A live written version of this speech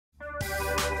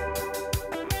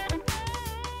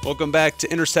Welcome back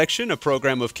to Intersection, a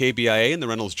program of KBIA and the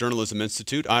Reynolds Journalism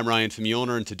Institute. I'm Ryan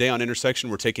Famulner, and today on Intersection,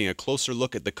 we're taking a closer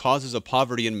look at the causes of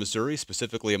poverty in Missouri,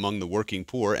 specifically among the working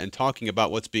poor, and talking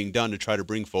about what's being done to try to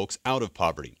bring folks out of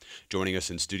poverty. Joining us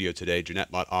in studio today,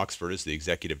 Jeanette Mott Oxford is the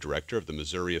Executive Director of the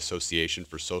Missouri Association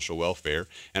for Social Welfare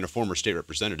and a former state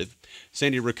representative.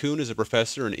 Sandy Rikoon is a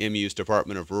professor in MU's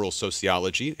Department of Rural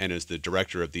Sociology and is the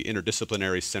Director of the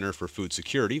Interdisciplinary Center for Food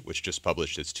Security, which just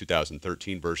published its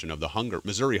 2013 version of the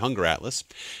Missouri Hunger Atlas.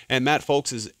 And Matt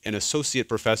Foulkes is an associate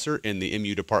professor in the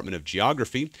MU Department of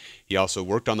Geography. He also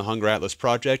worked on the Hunger Atlas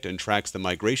project and tracks the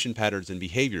migration patterns and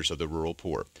behaviors of the rural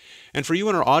poor. And for you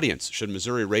and our audience, should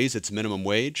Missouri raise its minimum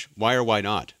wage? Why or why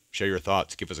not? Share your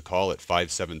thoughts. Give us a call at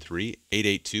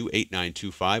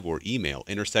 573-882-8925 or email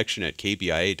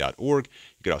intersection@kbia.org.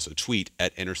 You could also tweet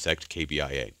at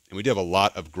intersectkbia. And we do have a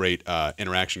lot of great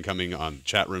interaction coming on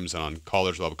chat rooms and on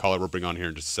callers. We'll have a caller we'll bring on here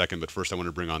in just a second. But first, I want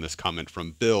to bring on this comment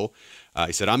from Bill.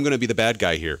 He said, I'm going to be the bad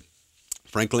guy here.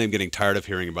 Frankly, I'm getting tired of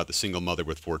hearing about the single mother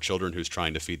with 4 children who's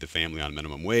trying to feed the family on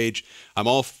minimum wage. I'm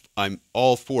all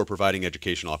for providing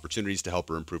educational opportunities to help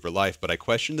her improve her life, but I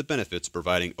question the benefits of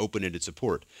providing open-ended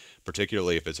support,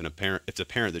 particularly if it's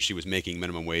apparent that she was making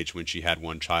minimum wage when she had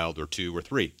 1 child or 2 or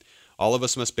 3. All of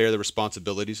us must bear the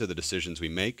responsibilities of the decisions we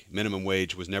make. Minimum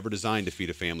wage was never designed to feed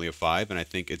a family of 5, and I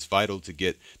think it's vital to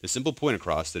get the simple point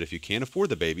across that if you can't afford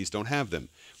the babies, don't have them.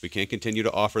 We can't continue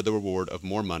to offer the reward of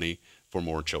more money for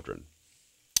more children.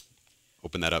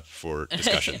 Open that up for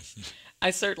discussion. I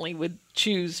certainly would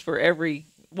choose for every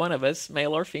one of us,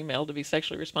 male or female, to be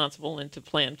sexually responsible and to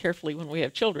plan carefully when we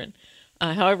have children.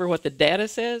 However, what the data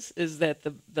says is that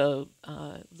the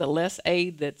less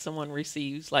aid that someone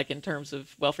receives, like in terms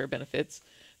of welfare benefits,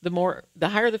 the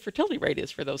higher the fertility rate is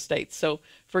for those states. So,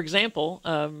 for example,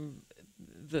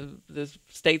 the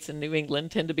states in New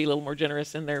England tend to be a little more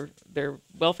generous in their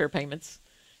welfare payments,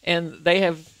 and they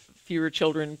have fewer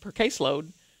children per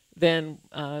caseload than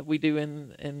we do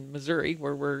in Missouri,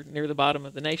 where we're near the bottom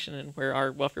of the nation and where our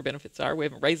welfare benefits are. We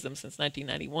haven't raised them since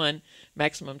 1991.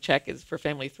 Maximum check is for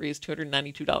family of 3 is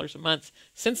 $292 a month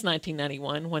since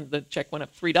 1991, when the check went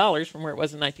up $3 from where it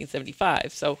was in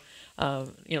 1975. So,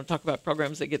 talk about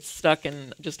programs that get stuck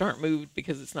and just aren't moved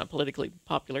because it's not politically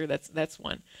popular. That's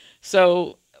one.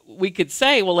 So we could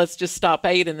say, well, let's just stop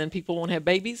aid and then people won't have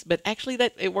babies, but actually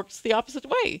it works the opposite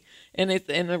way. And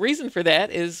the reason for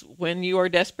that is when you are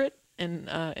desperate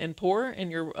and poor and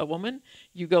you're a woman,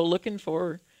 you go looking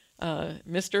for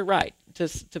Mr. Right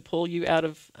to pull you out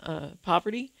of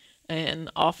poverty,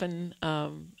 and often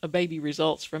a baby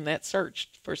results from that search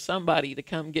for somebody to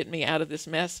come get me out of this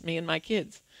mess, me and my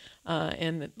kids.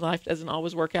 And life doesn't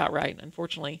always work out right.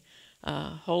 Unfortunately, a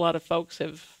whole lot of folks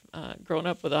have grown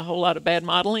up with a whole lot of bad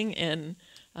modeling and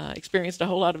experienced a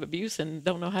whole lot of abuse and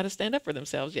don't know how to stand up for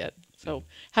themselves yet. So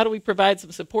how do we provide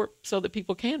some support so that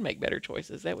people can make better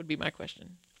choices? That would be my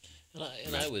question.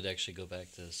 And I would actually go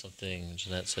back to something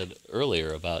Jeanette said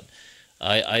earlier about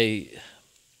I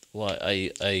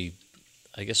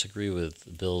guess agree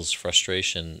with Bill's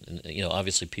frustration. And,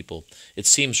 obviously people, it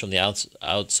seems from the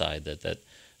outside that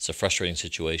it's a frustrating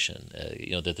situation,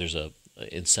 that there's a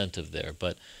incentive there.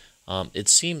 But it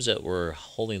seems that we're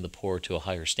holding the poor to a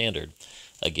higher standard.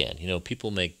 Again,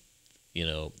 people make,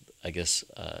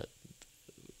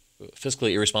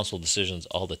 fiscally irresponsible decisions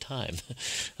all the time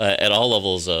at all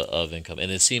levels of income.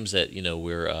 And it seems that,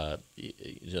 we're,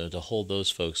 to hold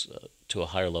those folks to a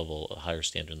higher level, a higher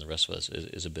standard than the rest of us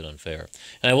is a bit unfair.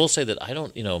 And I will say that I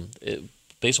don't,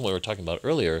 based on what we were talking about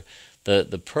earlier,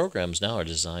 the programs now are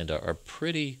designed are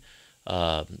pretty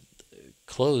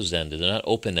closed-ended. They're not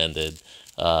open-ended.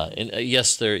 And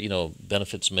yes,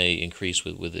 benefits may increase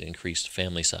with increased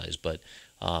family size, but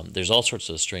there's all sorts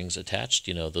of strings attached.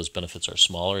 Those benefits are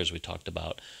smaller, as we talked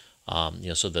about.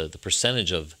 So the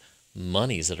percentage of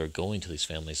monies that are going to these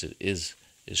families is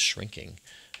shrinking.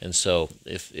 And so,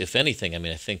 if anything,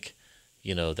 I think,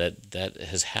 that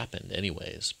has happened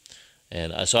anyways.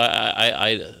 And so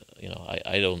I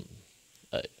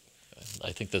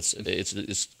think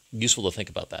it's useful to think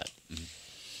about that. Mm-hmm.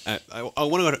 I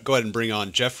want to go ahead and bring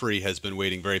on Jeffrey. Has been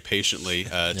waiting very patiently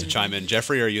to chime in.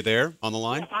 Jeffrey, are you there on the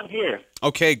line? Yes, I'm here.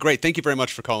 Okay, great. Thank you very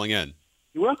much for calling in.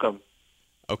 You're welcome.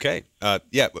 Okay. What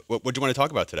do you want to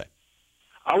talk about today?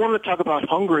 I want to talk about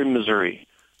hunger in Missouri.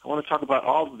 I want to talk about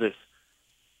all of this.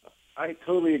 I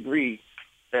totally agree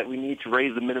that we need to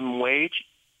raise the minimum wage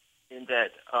and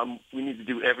that we need to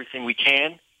do everything we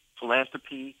can,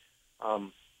 philanthropy,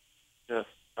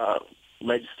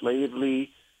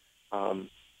 legislatively,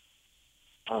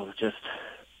 just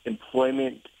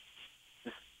employment,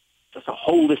 just a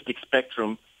holistic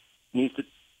spectrum needs to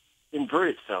invert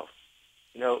itself.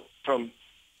 From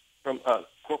from a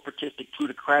corporatistic,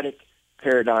 plutocratic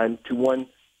paradigm to one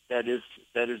that is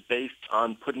based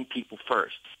on putting people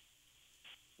first.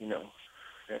 You know,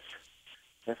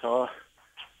 that's all.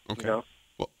 Okay. You know?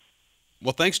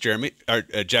 Well, thanks, Jeremy.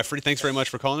 Jeffrey, thanks very much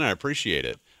for calling in. I appreciate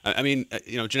it. I mean,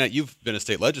 Jeanette, you've been a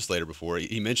state legislator before.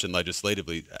 He mentioned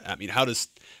legislatively. I mean, how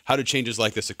do changes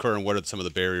like this occur, and what are some of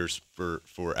the barriers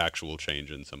for actual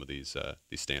change in some of these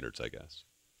standards, I guess?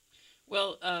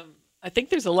 Well, I think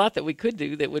there's a lot that we could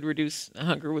do that would reduce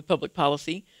hunger with public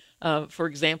policy. For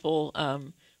example,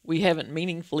 we haven't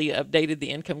meaningfully updated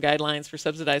the income guidelines for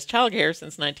subsidized childcare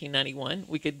since 1991.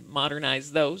 We could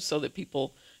modernize those so that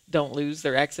people don't lose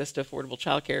their access to affordable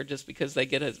childcare just because they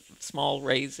get a small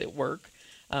raise at work.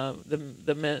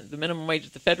 The minimum wage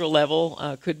at the federal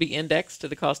level could be indexed to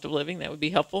the cost of living. That would be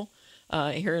helpful.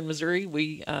 Here in Missouri,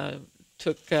 we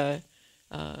took the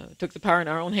power in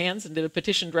our own hands and did a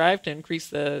petition drive to increase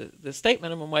the state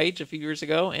minimum wage a few years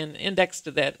ago and indexed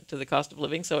to the cost of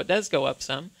living, so it does go up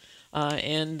some. I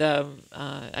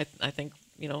think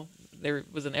there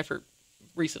was an effort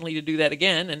recently to do that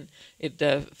again, and it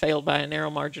failed by a narrow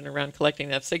margin around collecting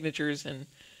enough signatures. And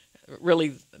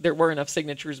really, there were enough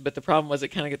signatures, but the problem was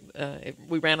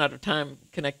we ran out of time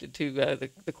connected to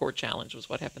the court challenge was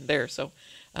what happened there. So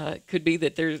it could be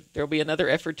that there'll be another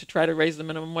effort to try to raise the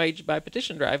minimum wage by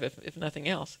petition drive, if nothing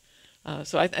else.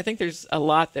 So I think there's a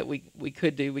lot that we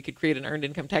could do. We could create an earned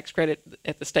income tax credit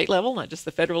at the state level, not just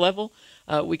the federal level.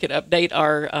 We could update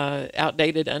our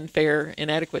outdated, unfair,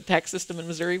 inadequate tax system in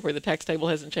Missouri, where the tax table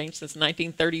hasn't changed since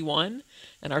 1931,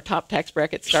 and our top tax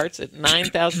bracket starts at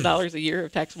 $9,000 a year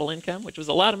of taxable income, which was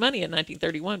a lot of money in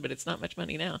 1931, but it's not much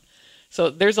money now.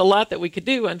 So there's a lot that we could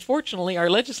do. Unfortunately, our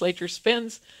legislature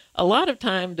spends a lot of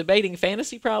time debating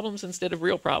fantasy problems instead of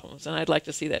real problems, and I'd like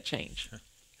to see that change.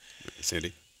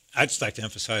 Sandy? I'd just like to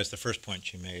emphasize the first point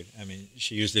she made. I mean,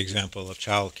 she used the example of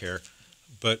child care,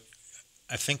 but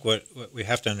I think what we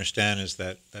have to understand is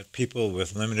that people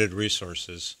with limited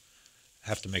resources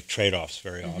have to make trade-offs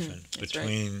very often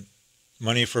between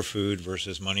money for food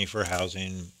versus money for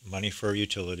housing, money for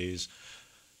utilities,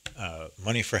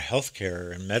 money for health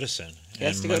care and medicine,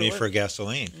 and money for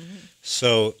gasoline.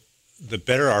 So the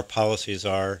better our policies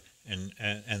are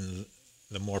and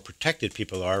the more protected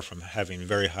people are from having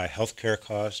very high health care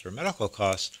costs or medical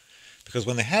costs, because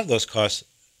when they have those costs,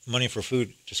 money for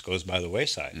food just goes by the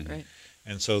wayside. Right.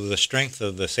 And so the strength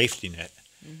of the safety net,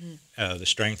 the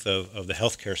strength of the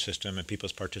health care system and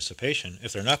people's participation,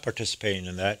 if they're not participating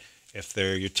in that, if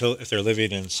they're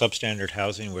living in substandard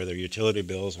housing where their utility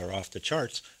bills are off the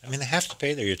charts, I mean, they have to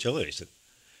pay their utilities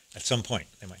at some point.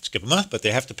 They might skip a month, but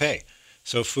they have to pay.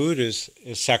 So food is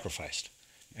sacrificed.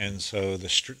 And so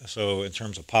in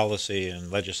terms of policy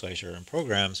and legislature and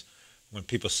programs, when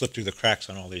people slip through the cracks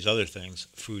on all these other things,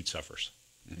 food suffers.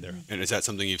 And is that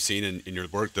something you've seen in your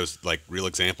work, those like real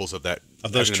examples of that?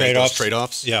 Of those trade-offs?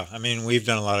 Trade-offs? Yeah. I mean, we've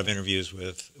done a lot of interviews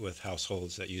with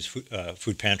households that use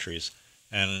food pantries.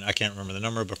 And I can't remember the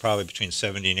number, but probably between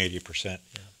 70 and 80%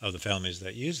 of the families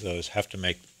that use those have to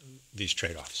make these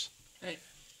trade-offs. Right.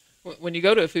 When you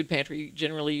go to a food pantry,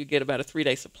 generally you get about a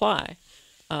 3-day supply.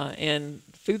 And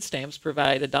food stamps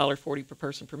provide $1.40 per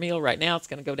person per meal. Right now, it's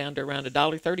going to go down to around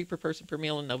 $1.30 per person per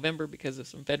meal in November because of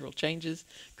some federal changes.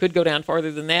 Could go down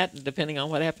farther than that, depending on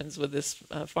what happens with this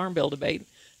farm bill debate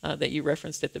that you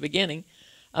referenced at the beginning.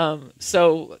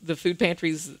 So the food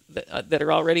pantries that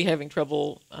are already having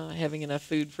trouble having enough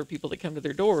food for people that come to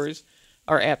their doors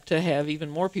are apt to have even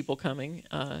more people coming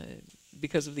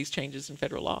because of these changes in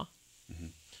federal law.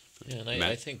 Yeah, and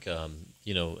I think,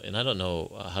 and I don't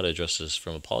know how to address this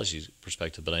from a policy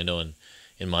perspective, but I know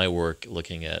in my work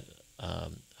looking at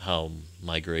how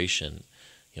migration,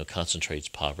 concentrates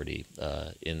poverty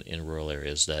in rural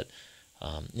areas, that,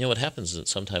 what happens is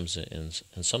sometimes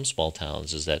in some small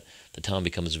towns is that the town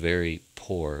becomes very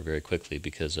poor very quickly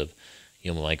because of,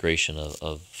 migration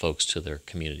of folks to their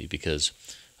community,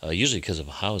 usually because of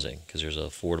housing, because there's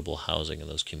affordable housing in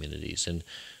those communities. And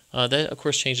that, of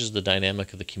course, changes the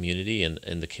dynamic of the community, and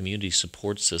the community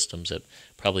support systems that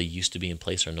probably used to be in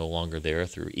place are no longer there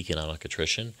through economic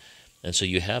attrition. And so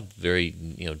you have very,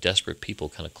 desperate people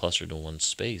kind of clustered in one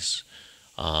space.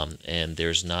 And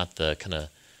there's not the kind of,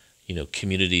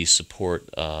 community support,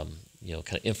 kind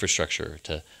of infrastructure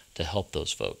to help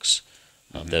those folks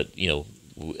that,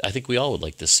 I think we all would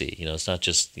like to see. It's not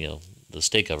just, the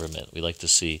state government. We like to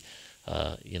see,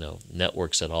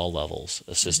 networks at all levels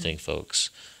assisting folks.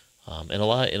 And in a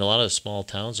lot of small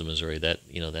towns in Missouri, that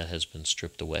that has been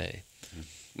stripped away.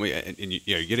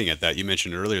 You're getting at that. You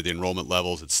mentioned earlier the enrollment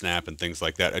levels at SNAP and things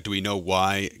like that. Do we know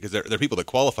why? Because there are people that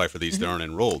qualify for these that aren't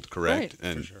enrolled, correct? Right.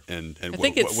 And, For sure. and I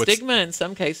think it's stigma in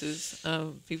some cases.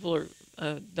 People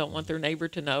don't want their neighbor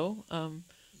to know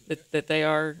that they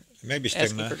are Maybe asking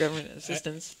stigma. for government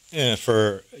assistance. Yeah,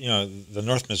 for the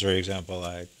North Missouri example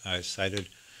I cited,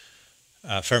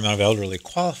 a fair amount of elderly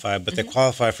qualify, but they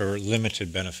qualify for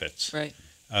limited benefits. Right.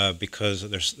 Because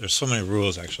there's so many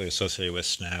rules actually associated with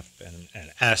SNAP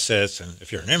and assets, and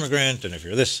if you're an immigrant, and if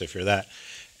you're this, if you're that,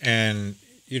 and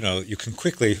you can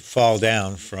quickly fall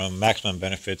down from maximum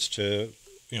benefits to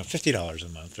 $50 a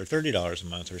month or $30 a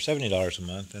month or $70 a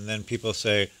month, and then people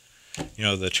say,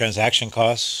 the transaction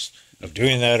costs of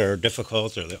doing that are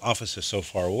difficult, or the office is so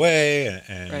far away,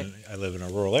 and Right. I live in a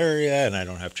rural area and I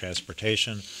don't have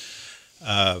transportation,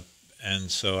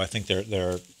 and so I think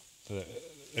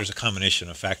there's a combination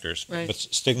of factors, Right. but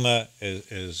stigma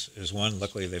is one.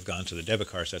 Luckily, they've gone to the debit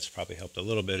cards. That's probably helped a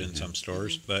little bit in some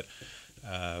stores, but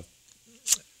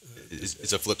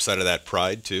is a flip side of that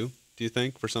pride too? Do you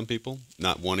think for some people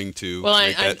not wanting to Well,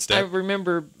 make that I step?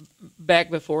 remember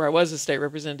back before I was a state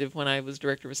representative, when I was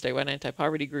director of a statewide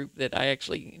anti-poverty group, that I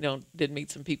actually did meet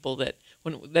some people that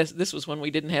this was when we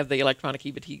didn't have the electronic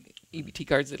EBT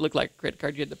cards that looked like a credit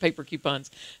card. You had the paper coupons.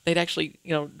 They'd actually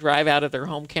drive out of their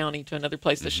home county to another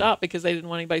place to shop because they didn't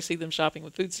want anybody to see them shopping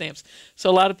with food stamps. So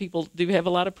a lot of people do have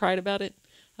a lot of pride about it.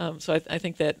 So I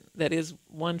think that is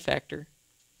one factor.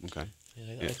 Okay.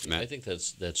 Yeah, Matt? I think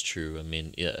that's true. I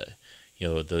mean, yeah,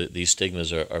 these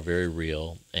stigmas are very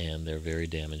real and they're very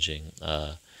damaging.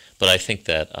 But I think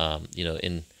that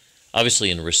obviously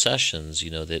in recessions,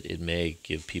 that it may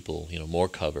give people more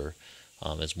cover,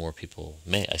 as more people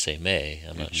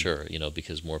I'm not sure,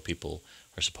 because more people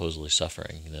are supposedly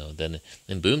suffering. Then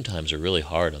boom times are really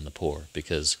hard on the poor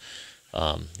because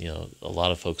a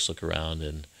lot of folks look around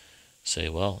and say,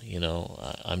 well,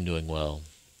 I'm doing well.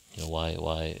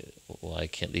 Why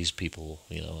can't these people,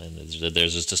 and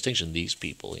there's this distinction, these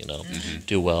people,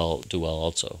 do well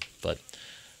also. But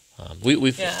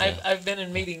I've been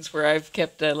in meetings where I've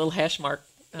kept a little hash mark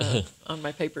on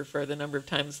my paper for the number of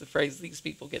times the phrase "these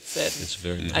people" gets said. It's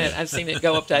very I've seen it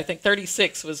go up to, I think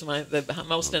 36 was the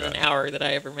most in an hour that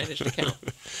I ever managed to count.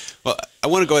 Well, I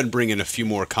want to go ahead and bring in a few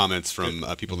more comments from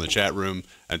people in the chat room,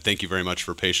 and thank you very much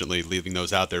for patiently leaving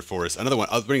those out there for us. Another one,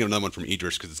 I'll bring in another one from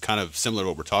Idris because it's kind of similar to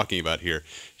what we're talking about here.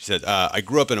 She said, I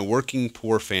grew up in a working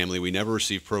poor family. We never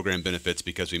received program benefits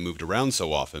because we moved around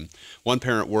so often. One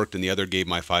parent worked and the other gave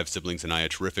my 5 siblings and I a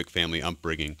terrific family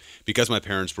upbringing. Because my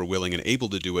parents were willing and able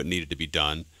to do what needed to be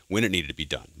done when it needed to be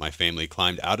done, my family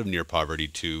climbed out of near poverty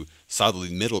to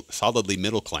solidly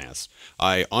middle class.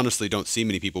 I honestly don't see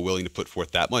many people willing to put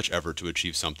forth that much effort to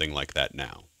achieve something like that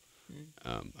now.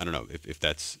 I don't know if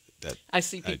that's that. I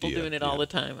see people idea, doing it all the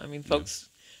time. I mean, folks,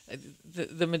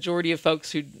 the majority of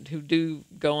folks who do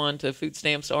go on to food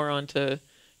stamps or on to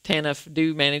TANF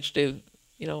do manage to,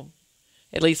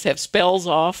 at least have spells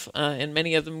off, and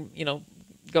many of them,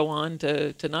 go on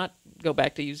to not go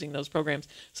back to using those programs.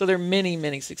 So there are many,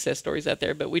 many success stories out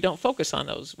there, but we don't focus on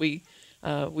those. We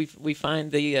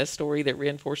find the story that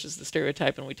reinforces the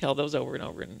stereotype, and we tell those over and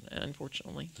over, and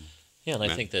unfortunately. Yeah, and I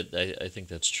think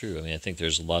that's true. I mean, I think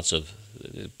there's lots of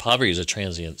poverty is a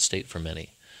transient state for many.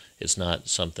 It's not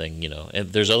something, and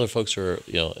there's other folks who are,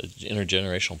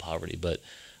 intergenerational poverty, but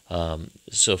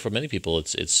so for many people,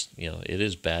 it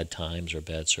is bad times or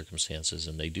bad circumstances,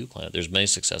 and they do climb. There's many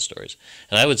success stories,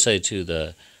 and I would say too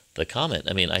the comment.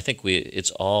 I mean, I think I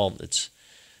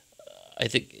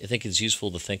think it's useful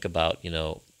to think about,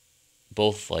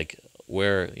 both like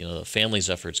where the family's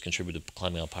efforts contribute to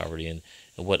climbing out of poverty, and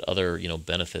what other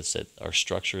benefits that our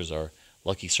structures, our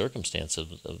lucky circumstances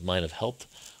might have helped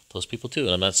those people too.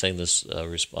 And I'm not saying this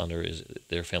responder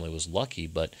their family was lucky,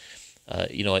 but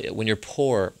when you're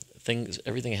poor,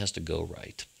 everything has to go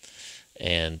right,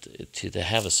 and to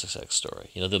have a success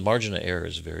story, the margin of error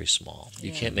is very small.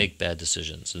 You can't make bad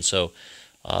decisions, and so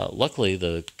luckily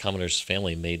the commoner's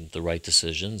family made the right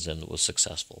decisions and was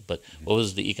successful. But what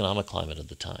was the economic climate at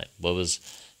the time? What was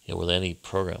were there any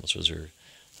programs? Was there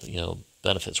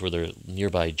benefits? Were there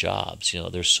nearby jobs?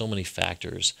 There's so many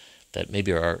factors that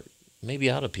maybe are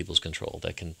out of people's control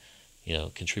that can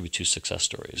contribute to success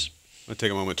stories. I'll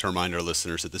take a moment to remind our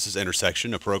listeners that this is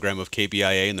Intersection, a program of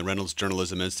KBIA and the Reynolds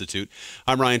Journalism Institute.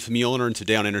 I'm Ryan Famuliner, and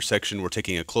today on Intersection, we're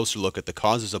taking a closer look at the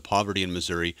causes of poverty in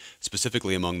Missouri,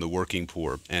 specifically among the working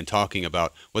poor, and talking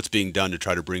about what's being done to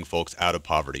try to bring folks out of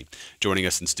poverty. Joining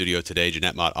us in studio today,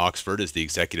 Jeanette Mott Oxford is the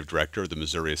Executive Director of the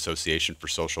Missouri Association for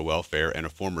Social Welfare and a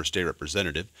former state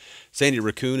representative. Sandy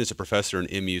Rikoon is a professor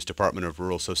in MU's Department of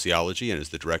Rural Sociology and is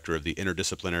the director of the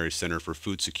Interdisciplinary Center for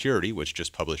Food Security, which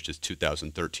just published its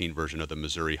 2013 version of the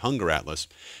Missouri Hunger Atlas.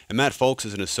 And Matt Foulkes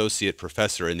is an associate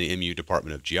professor in the MU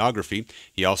Department of Geography.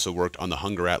 He also worked on the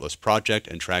Hunger Atlas project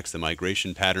and tracks the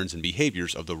migration patterns and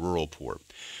behaviors of the rural poor.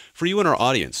 For you and our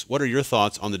audience, what are your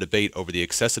thoughts on the debate over the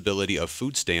accessibility of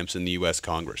food stamps in the U.S.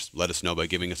 Congress? Let us know by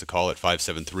giving us a call at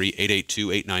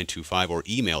 573-882-8925 or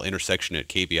email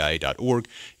intersection@kbia.org.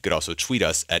 You could also tweet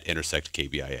us at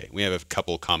intersectkbia. We have a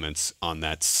couple comments on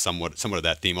that, somewhat of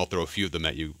that theme. I'll throw a few of them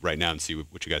at you right now and see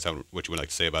what you guys have, what you would like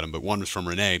to say about them. But one was from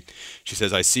Renee. She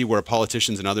says, I see where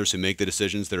politicians and others who make the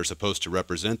decisions that are supposed to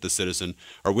represent the citizen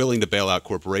are willing to bail out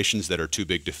corporations that are too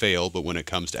big to fail, but when it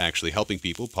comes to actually helping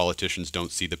people, politicians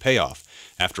don't see the payoff.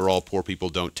 After all, poor people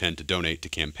don't tend to donate to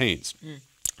campaigns.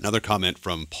 Another comment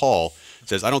from Paul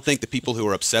says, I don't think the people who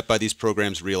are upset by these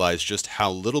programs realize just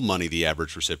how little money the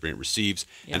average recipient receives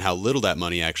and how little that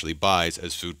money actually buys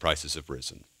as food prices have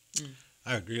risen.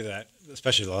 I agree with that,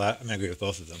 especially the last. I agree with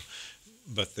both of them.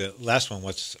 But the last one,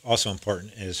 what's also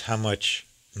important is how much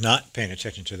not paying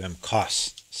attention to them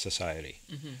costs society.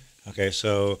 Okay,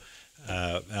 so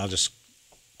and I'll just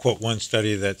quote one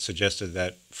study that suggested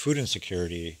that food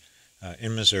insecurity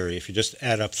in Missouri, if you just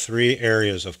add up three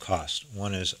areas of cost,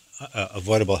 one is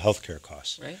avoidable health care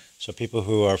costs. Right. So people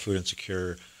who are food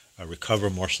insecure recover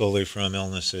more slowly from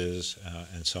illnesses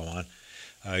and so on.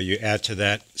 You add to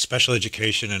that special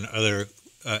education and other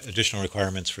additional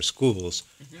requirements for schools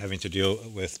having to deal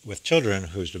with children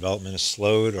whose development is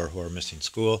slowed or who are missing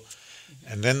school.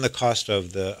 And then the cost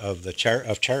of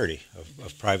charity,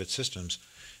 of private systems.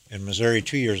 In Missouri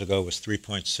 2 years ago was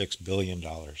 $3.6 billion,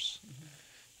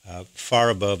 far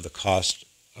above the cost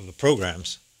of the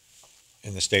programs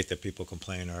in the state that people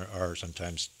complain are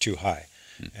sometimes too high.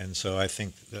 And so I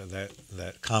think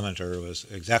that commenter was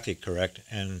exactly correct,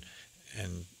 and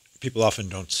people often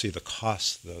don't see the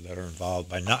costs, though, that are involved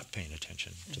by not paying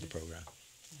attention to the program.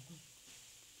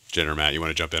 Jen or Matt, you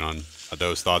want to jump in on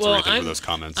those thoughts or anything for those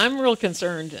comments? I'm real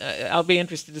concerned. I'll be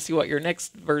interested to see what your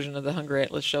next version of the Hunger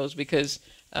Atlas shows, because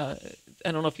I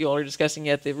don't know if you all are discussing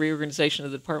yet the reorganization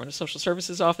of the Department of Social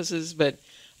Services offices, but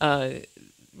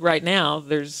right now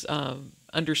there's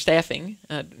understaffing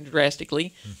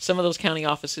drastically. Some of those county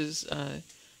offices,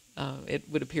 it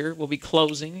would appear, will be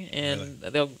closing, and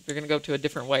they're going to go to a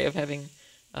different way of having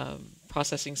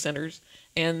processing centers.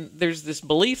 And there's this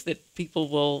belief that people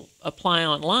will apply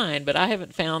online, but I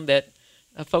haven't found that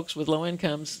folks with low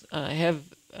incomes have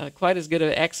quite as good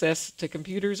access to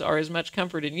computers or as much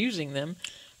comfort in using them.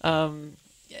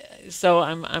 So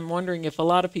I'm wondering if a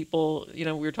lot of people, we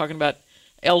were talking about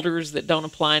elders that don't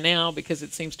apply now because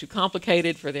it seems too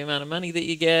complicated for the amount of money that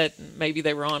you get. Maybe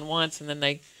they were on once and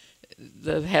then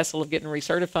the hassle of getting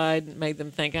recertified made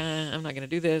them think, I'm not going to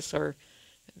do this or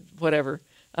whatever.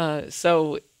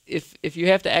 So if you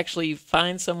have to actually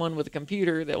find someone with a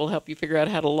computer that will help you figure out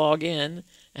how to log in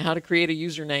and how to create a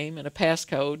username and a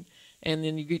passcode, and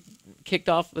then you get kicked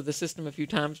off of the system a few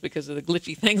times because of the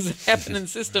glitchy things that happen in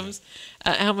systems,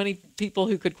 how many people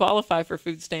who could qualify for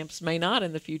food stamps may not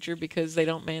in the future because they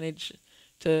don't manage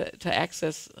to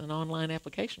access an online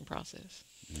application process?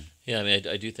 Yeah, I mean,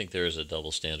 I do think there is a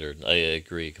double standard. I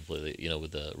agree completely,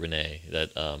 with Renee,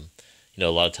 that a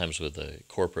lot of times with the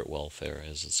corporate welfare,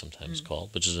 as it's sometimes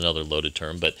called, which is another loaded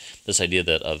term, but this idea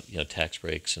that of tax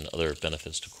breaks and other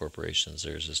benefits to corporations,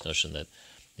 there's this notion that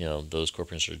those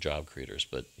corporations are job creators,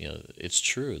 but it's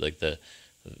true. Like the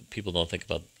people don't think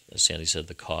about, as Sandy said,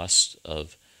 the cost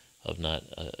of not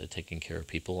taking care of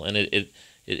people, and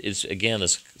it's again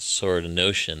this sort of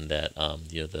notion that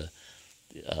the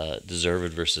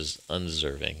deserved versus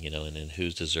undeserving, and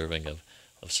who's deserving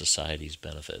of society's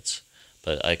benefits.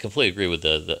 But I completely agree with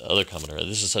the other commenter.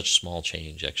 This is such a small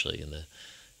change, actually, in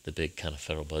the big kind of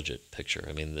federal budget picture.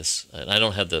 I mean, and I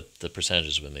don't have the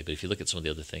percentages with me, but if you look at some of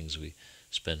the other things we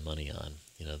spend money on,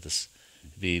 this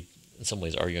would be in some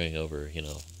ways arguing over,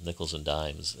 nickels and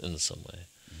dimes in some way.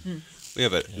 We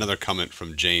have another comment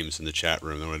from James in the chat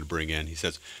room that I wanted to bring in. He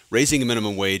says, raising a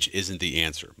minimum wage isn't the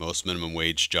answer. Most minimum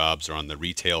wage jobs are on the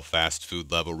retail fast food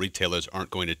level. Retailers aren't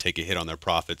going to take a hit on their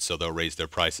profits, so they'll raise their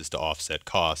prices to offset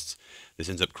costs. This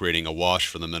ends up creating a wash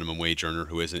for the minimum wage earner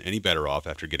who isn't any better off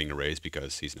after getting a raise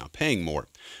because he's now paying more.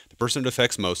 The person it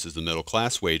affects most is the middle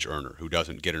class wage earner who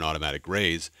doesn't get an automatic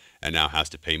raise and now has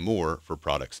to pay more for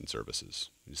products and services.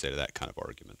 What do you say to that kind of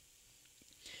argument?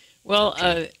 Well,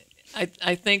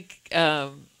 I think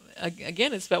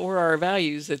again, it's about where our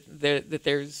values that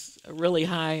there's a really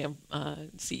high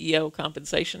CEO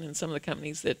compensation in some of the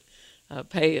companies that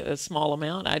pay a small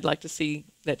amount. I'd like to see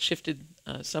that shifted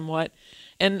somewhat,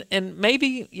 and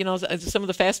maybe some of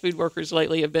the fast food workers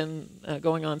lately have been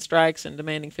going on strikes and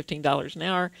demanding $15 an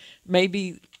hour.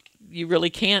 Maybe you really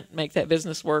can't make that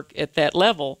business work at that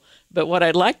level. But what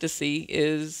I'd like to see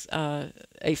is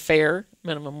a fair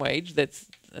minimum wage that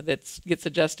gets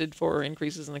adjusted for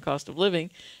increases in the cost of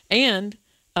living, and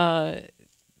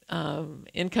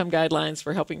income guidelines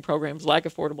for helping programs like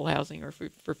affordable housing or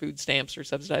for food stamps or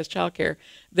subsidized childcare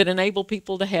that enable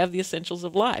people to have the essentials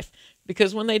of life.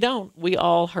 Because when they don't, we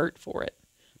all hurt for it.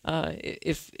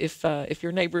 If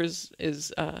your neighbor is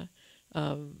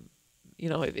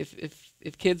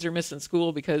if kids are missing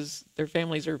school because their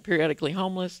families are periodically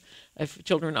homeless, if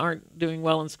children aren't doing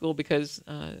well in school because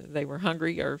they were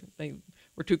hungry or they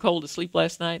were too cold to sleep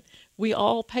last night, we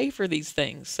all pay for these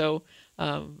things. So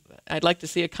I'd like to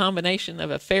see a combination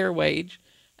of a fair wage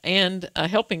and a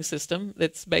helping system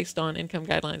that's based on income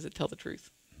guidelines that tell the truth.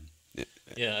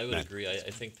 Yeah, I would agree. I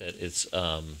think that it's,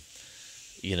 that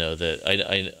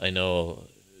I know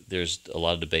there's a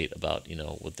lot of debate about,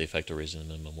 what the effect of raising the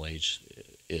minimum wage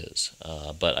is,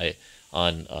 but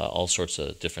on all sorts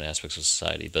of different aspects of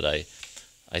society. But I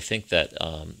think that,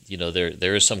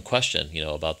 there is some question,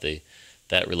 about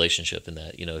that relationship, and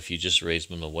that, if you just raise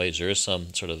minimum wage, there is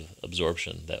some sort of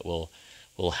absorption that will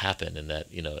happen, and that,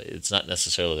 it's not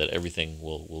necessarily that everything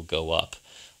will go up.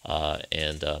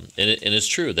 And it's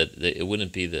true that it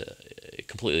wouldn't be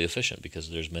completely efficient because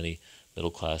there's many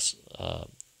middle class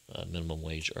minimum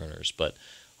wage earners, but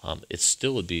it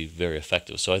still would be very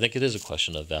effective. So I think it is a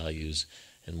question of values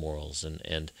and morals,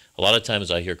 and a lot of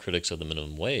times I hear critics of the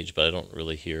minimum wage, but I don't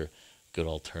really hear good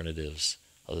alternatives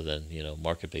other than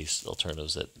market-based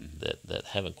alternatives that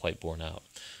haven't quite borne out.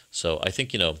 So I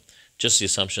think just the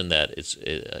assumption that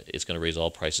it's going to raise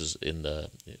all prices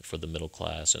for the middle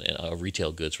class and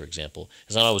retail goods, for example,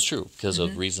 is not always true because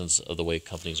of reasons of the way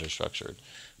companies are structured.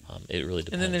 It really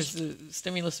depends. And then there's the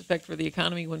stimulus effect for the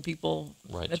economy when people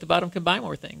at the bottom can buy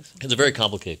more things. It's a very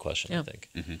complicated question, I think.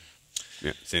 Mm-hmm.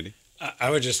 Yeah, Sandy?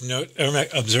 I would just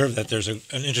observe that there's an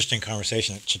interesting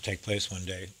conversation that should take place one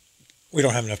day. We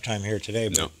don't have enough time here today.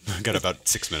 But no, I've got about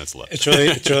 6 minutes left.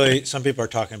 It's really, some people are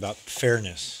talking about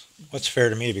fairness. What's fair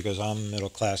to me because I'm middle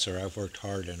class or I've worked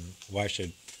hard, and why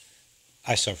should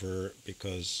I suffer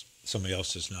because somebody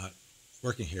else is not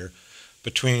working here?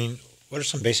 Between what are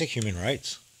some basic human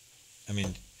rights? I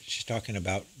mean, she's talking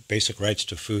about basic rights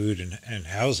to food and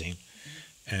housing,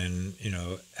 and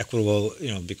equitable.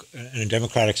 In a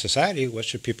democratic society, what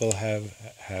should people have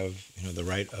the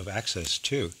right of access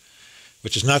to?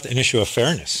 Which is not an issue of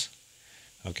fairness,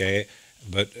 okay?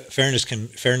 But fairness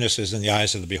is in the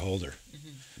eyes of the beholder.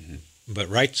 Mm-hmm. But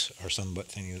rights are something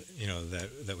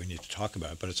that we need to talk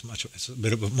about. But it's a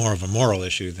bit more of a moral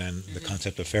issue than the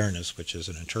concept of fairness, which is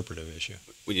an interpretive issue.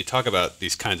 When you talk about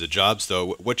these kinds of jobs,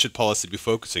 though, what should policy be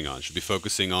focusing on? Should be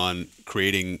focusing on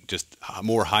creating just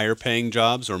more higher-paying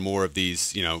jobs, or more of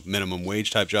these minimum wage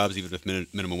type jobs, even if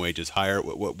minimum wage is higher?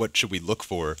 What should we look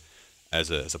for as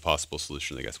a possible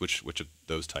solution, I guess? Which of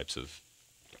those types of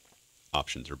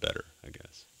options are better, I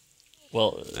guess?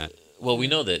 Well, we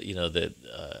know that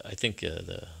I think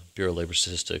the Bureau of Labor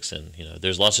Statistics and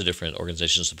there's lots of different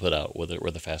organizations to put out where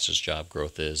the fastest job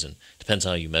growth is, and depends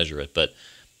on how you measure it. But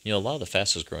a lot of the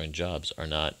fastest growing jobs are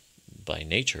not by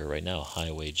nature right now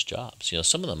high wage jobs.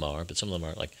 Some of them are, but some of them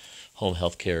aren't, like home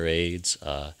health care aides,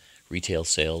 retail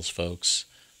sales folks,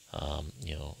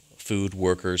 food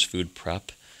workers, food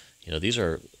prep. These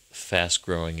are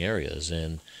fast-growing areas,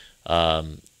 and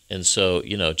so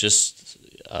just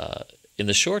in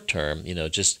the short term,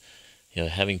 just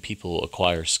having people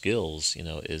acquire skills,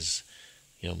 is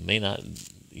may not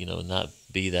not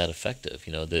be that effective.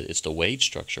 It's the wage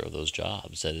structure of those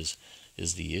jobs that is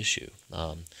the issue.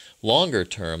 Longer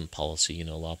term policy,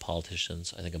 a lot of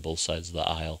politicians, I think on both sides of the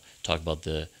aisle, talk about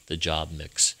the job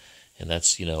mix, and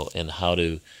that's and how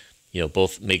to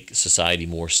both make society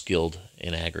more skilled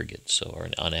in aggregate, or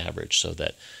on average, so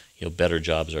that better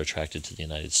jobs are attracted to the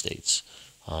United States,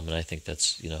 and I think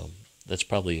that's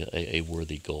probably a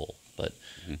worthy goal.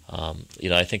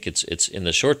 But I think it's in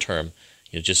the short term,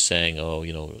 just saying,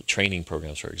 training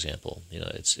programs, for example,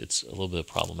 it's a little bit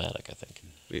problematic, I think.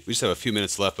 We just have a few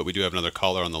minutes left, but we do have another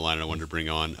caller on the line I wanted to bring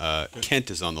on. Kent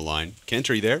is on the line. Kent,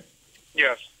 are you there?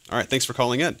 Yes. All right, thanks for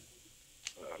calling in.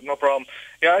 No problem.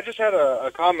 Yeah, I just had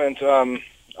a comment.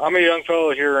 I'm a young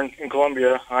fellow here in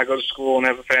Columbia. I go to school and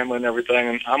have a family and everything,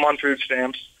 and I'm on food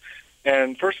stamps.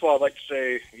 And first of all, I'd like to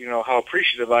say, how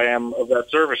appreciative I am of that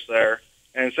service there.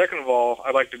 And second of all,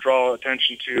 I'd like to draw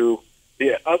attention to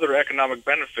the other economic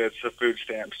benefits of food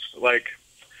stamps, like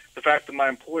the fact that my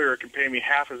employer can pay me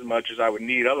half as much as I would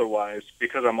need otherwise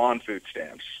because I'm on food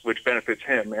stamps, which benefits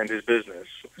him and his business.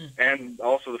 And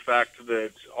also the fact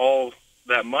that all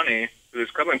that money that is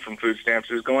coming from food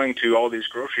stamps is going to all these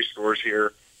grocery stores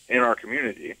here in our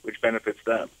community, which benefits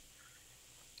them.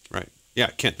 Right. Yeah,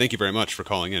 Kent, thank you very much for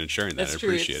calling in and sharing that. That's I true.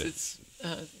 appreciate it. It's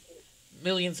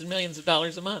millions and millions of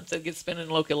dollars a month that gets spent in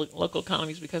local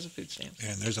economies because of food stamps.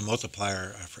 And there's a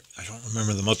multiplier. I don't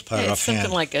remember the multiplier It's offhand.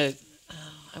 something like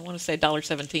I want to say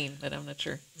 $1.17, but I'm not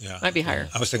sure. Yeah, might be higher.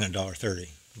 I was thinking $1.30.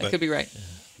 That could be right.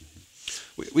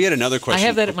 We had another question. I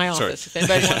have that at my office. If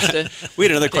anybody wants to, we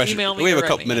had another question. email me We have or a write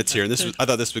couple me. minutes here, and I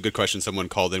thought this was a good question someone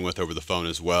called in with over the phone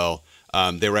as well.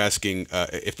 They were asking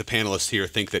if the panelists here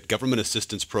think that government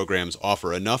assistance programs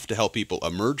offer enough to help people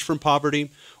emerge from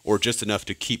poverty or just enough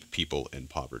to keep people in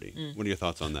poverty. What are your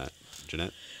thoughts on that,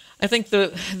 Jeanette? I think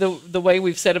the way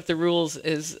we've set up the rules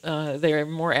is they are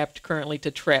more apt currently to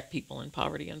trap people in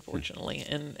poverty, unfortunately,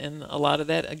 and a lot of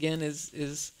that again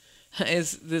is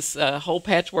this whole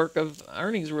patchwork of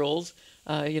earnings rules.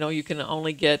 You can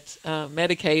only get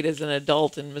Medicaid as an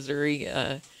adult in Missouri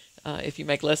if you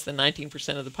make less than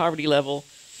 19% of the poverty level.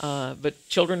 But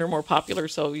children are more popular,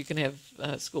 so you can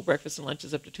have school breakfast and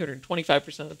lunches up to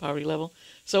 225% of the poverty level.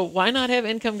 So why not have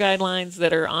income guidelines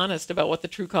that are honest about what the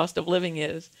true cost of living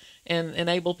is and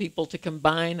enable people to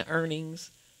combine earnings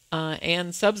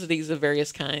and subsidies of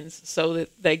various kinds so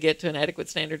that they get to an adequate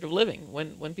standard of living?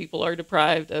 When people are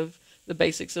deprived of the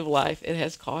basics of life, it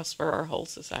has costs for our whole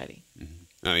society.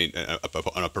 I mean,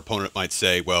 a proponent might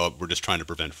say, well, we're just trying to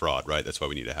prevent fraud, right? That's why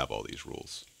we need to have all these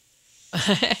rules.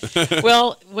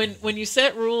 Well, when you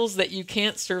set rules that you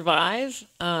can't survive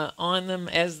on them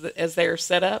as they are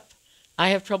set up, I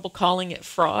have trouble calling it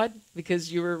fraud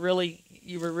because you were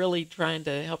really trying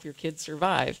to help your kids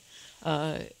survive.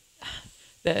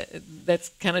 That's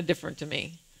kind of different to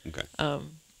me. Okay.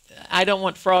 I don't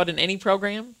want fraud in any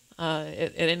program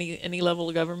at any level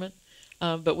of government,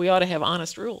 but we ought to have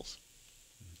honest rules.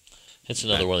 It's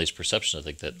another one of these perceptions, I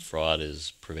think, that fraud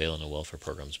is prevalent in welfare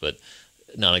programs, but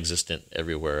non-existent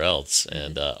everywhere else,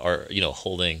 and are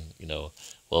holding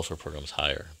welfare programs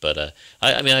higher. But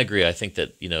I mean, I agree. I think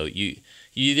that you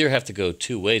either have to go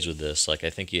two ways with this. Like, I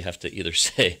think you have to either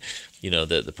say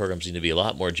that the programs need to be a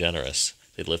lot more generous,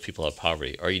 they lift people out of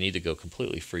poverty, or you need to go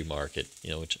completely free market.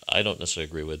 Which I don't necessarily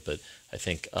agree with, but I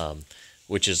think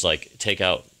which is like take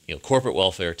out corporate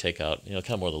welfare, take out kind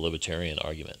of more the libertarian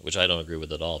argument, which I don't agree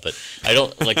with at all. But I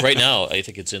don't like right now. I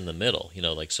think it's in the middle.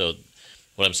 So.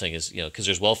 What I'm saying is, because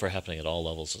there's welfare happening at all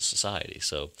levels of society.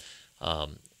 So I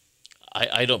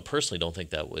personally don't think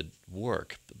that would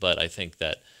work. But I think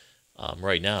that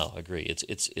right now, I agree.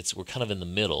 It's we're kind of in the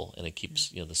middle, and it keeps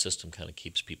the system kind of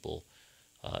keeps people.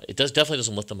 It definitely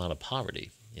doesn't lift them out of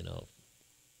poverty.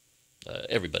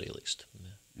 Everybody at least.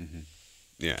 Mm-hmm.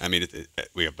 Yeah, I mean,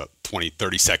 we have about 20,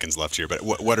 30 seconds left here. But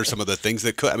what are some of the things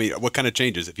that could? I mean, what kind of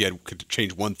changes? If you could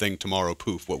change one thing tomorrow,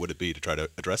 poof, what would it be to try to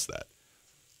address that?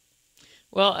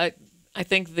 Well, I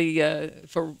think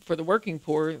for the working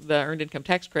poor, the earned income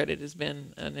tax credit has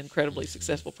been an incredibly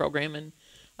successful program, and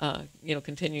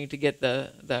continuing to get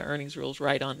the earnings rules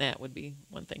right on that would be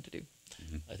one thing to do.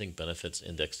 I think benefits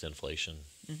indexed inflation.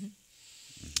 And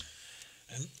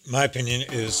my opinion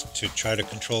is to try to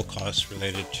control costs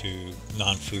related to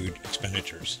non-food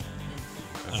expenditures.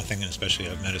 I'm thinking especially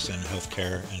of medicine,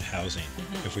 healthcare, and housing.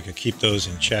 If we could keep those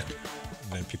in check,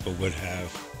 then people would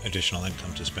have additional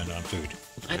income to spend on food.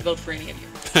 I'd vote for any of you.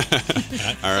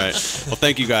 All right. Well,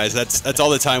 thank you guys. That's all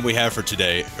the time we have for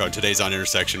today. Today's On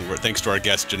Intersection. Thanks to our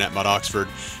guests, Jeanette Mott Oxford,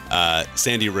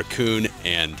 Sandy Rikoon,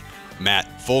 and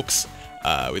Matt Foulkes.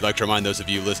 We'd like to remind those of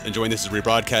you enjoying this as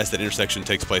rebroadcast that Intersection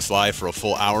takes place live for a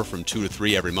full hour from 2 to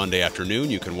 3 every Monday afternoon.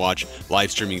 You can watch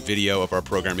live streaming video of our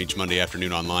program each Monday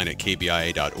afternoon online at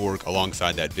kbia.org.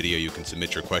 Alongside that video, you can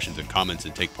submit your questions and comments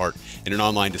and take part in an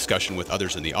online discussion with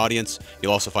others in the audience.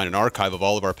 You'll also find an archive of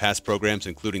all of our past programs,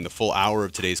 including the full hour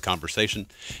of today's conversation.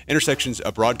 Intersection's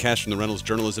a broadcast from the Reynolds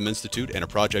Journalism Institute and a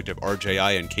project of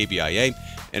RJI and KBIA.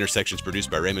 Intersection's produced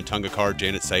by Raymond Tungakar,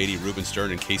 Janet Saidi, Ruben Stern,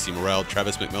 and Casey Morrell.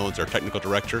 Travis McMillan's our technical Technical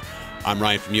Director. I'm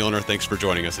Ryan from Muehlner. Thanks for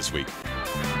joining us this week.